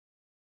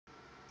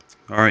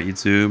Alright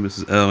YouTube, this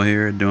is L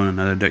here doing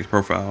another deck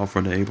profile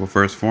for the April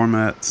 1st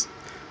formats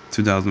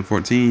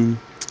 2014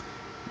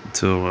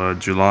 till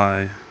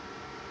July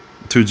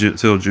till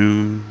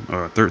June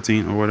or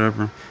 13th or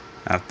whatever,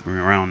 after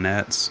around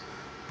Nats.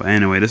 But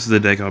anyway, this is the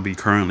deck I'll be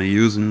currently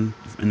using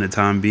in the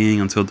time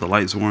being until the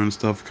Lightsworn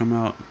stuff come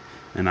out,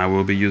 and I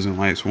will be using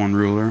Lightsworn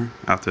Ruler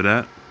after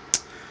that.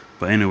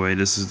 But anyway,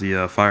 this is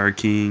the Fire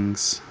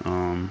Kings.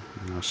 I'll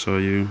show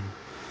you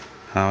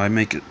how I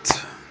make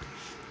it.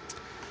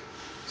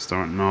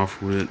 Starting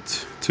off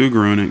with 2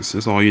 Grunics,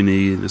 that's all you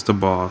need. It's the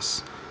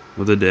boss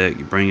of the deck.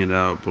 You bring it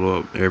out, blow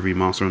up every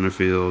monster on the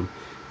field,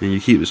 and you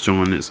keep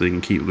destroying it so you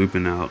can keep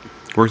looping out.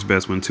 Works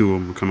best when 2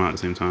 of them come out at the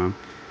same time.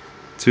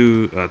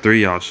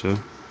 3 Yasha,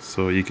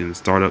 so you can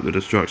start up the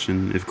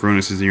destruction if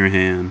Grunics is in your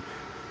hand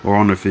or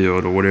on the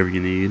field or whatever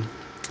you need.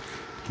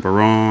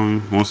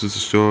 Barong, once it's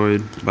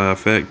destroyed by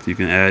effect, you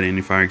can add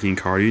any Fire King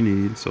card you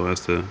need, so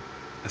that's the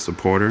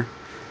porter.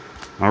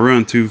 I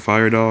run 2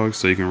 Fire Dogs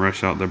so you can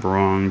rush out the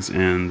Barongs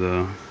and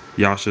the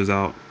Yashas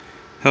out.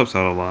 Helps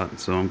out a lot,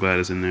 so I'm glad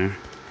it's in there.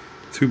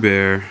 2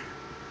 Bear.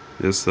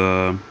 It's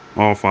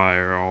all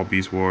fire, all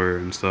Beast Warrior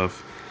and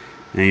stuff.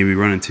 And you'll be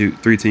running 3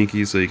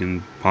 Tinkies so you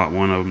can pop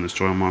one of them,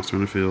 destroy a monster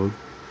in the field.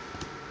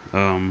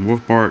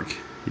 Wolf Bark,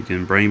 you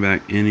can bring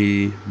back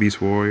any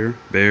Beast Warrior,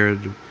 Bear,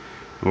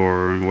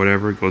 or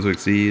whatever, go to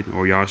Exceed,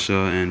 or Yasha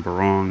and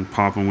Barong,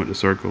 pop them with the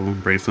circle,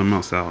 bring something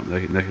else out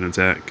that can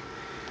attack.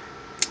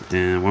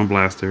 And 1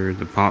 Blaster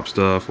to pop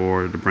stuff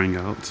or to bring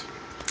out.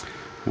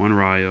 1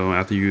 Ryo,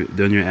 after you're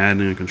done your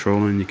adding and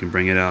controlling, you can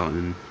bring it out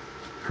and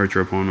hurt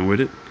your opponent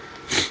with it.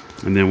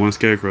 And then 1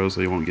 Scarecrow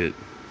so you won't get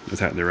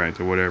attacked direct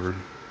or whatever.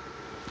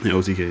 And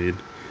OTK'd.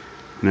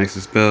 Next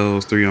is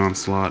spells, 3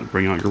 Onslaught,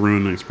 bring out your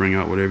Runics, bring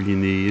out whatever you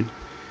need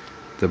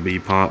to be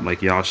popped,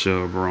 like Yasha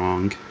or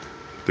Barong.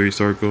 3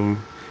 Circle,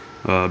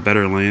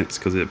 better Lance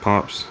because it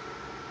pops,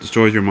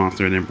 destroys your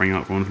monster, and then bring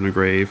out one from the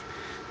grave.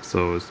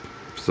 So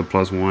it's a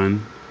 +1.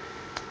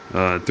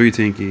 3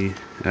 Tinky,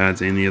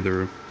 adds any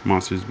other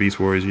monsters, Beast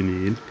Warriors you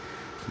need.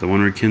 The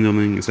 1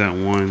 Rekindling is at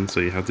 1, so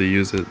you have to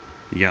use it.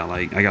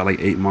 I got like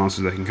 8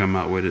 monsters that can come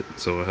out with it,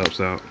 so it helps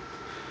out.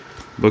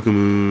 Book of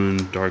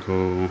Moon, Dark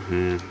Hole,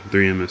 and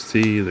 3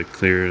 MST to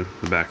clear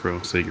the back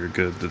row so you're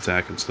good to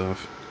attack and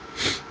stuff.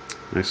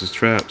 Next is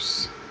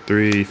Traps,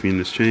 3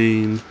 Fiendish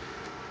Chain,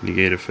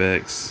 negate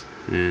effects,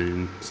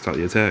 and stop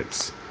the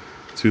attacks.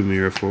 2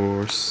 Mirror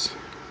Force,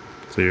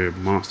 clear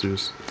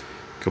monsters.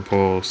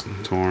 Compulse,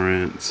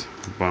 Torrent,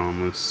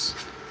 Boundless,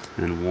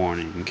 and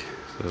Warning.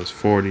 So it's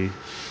 40.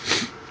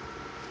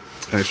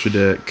 Extra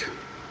deck.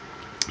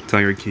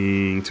 Tiger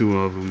King, 2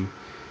 of them.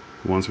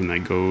 One's from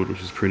that gold,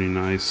 which is pretty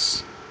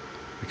nice.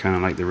 I kind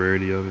of like the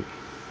rarity of it.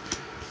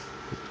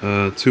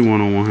 2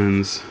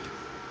 1-on-1s,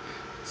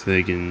 so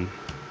they can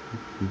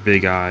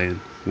Big Eye and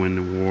win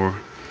the war.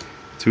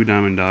 2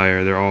 Diamond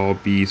Dire, they're all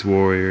Beast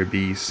Warrior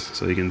beasts,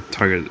 so you can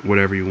target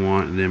whatever you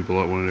want and then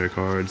blow up one of their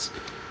cards.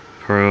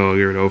 Pearl,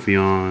 get rid of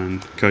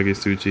Ophion,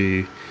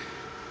 Kagesuchi,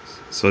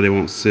 so they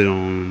won't sit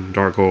on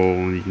Dark Hole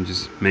and you can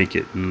just make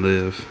it and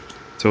live.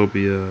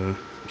 Topia,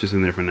 just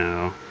in there for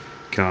now.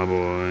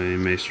 Cowboy,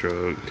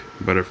 Maestroke,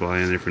 Butterfly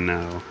in there for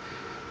now.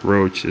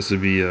 Roach, this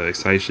would be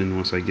Excitation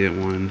once I get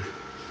one.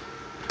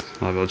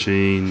 Laval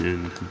Chain,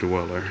 and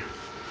Dweller.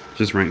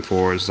 Just rank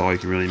 4 is all you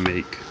can really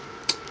make.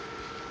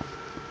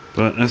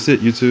 But that's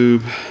it,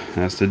 YouTube.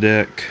 That's the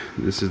deck.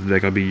 This is the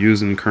deck I'll be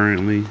using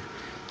currently.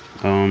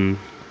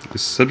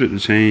 It's subject to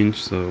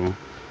change, so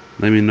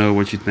let me know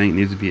what you think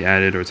needs to be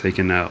added or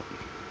taken out,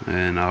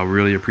 and I'll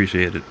really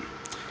appreciate it.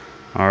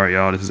 Alright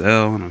y'all, this is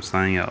L, and I'm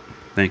signing out.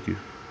 Thank you.